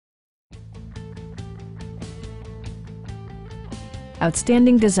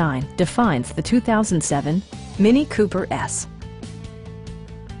Outstanding design defines the 2007 Mini Cooper S.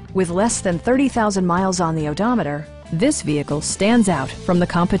 With less than 30,000 miles on the odometer, this vehicle stands out from the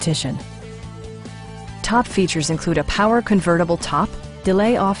competition. Top features include a power convertible top,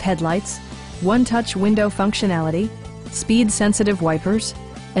 delay-off headlights, one-touch window functionality, speed-sensitive wipers,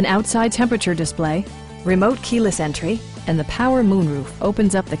 an outside temperature display, remote keyless entry, and the power moonroof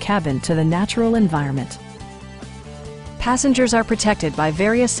opens up the cabin to the natural environment. Passengers are protected by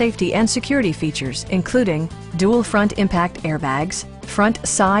various safety and security features, including dual front impact airbags, front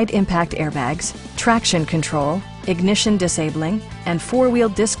side impact airbags, traction control, ignition disabling, and four-wheel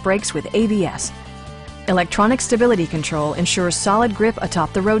disc brakes with ABS. Electronic stability control ensures solid grip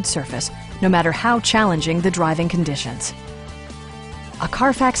atop the road surface, no matter how challenging the driving conditions. A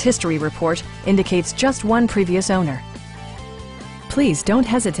Carfax history report indicates just one previous owner. Please don't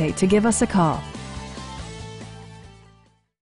hesitate to give us a call.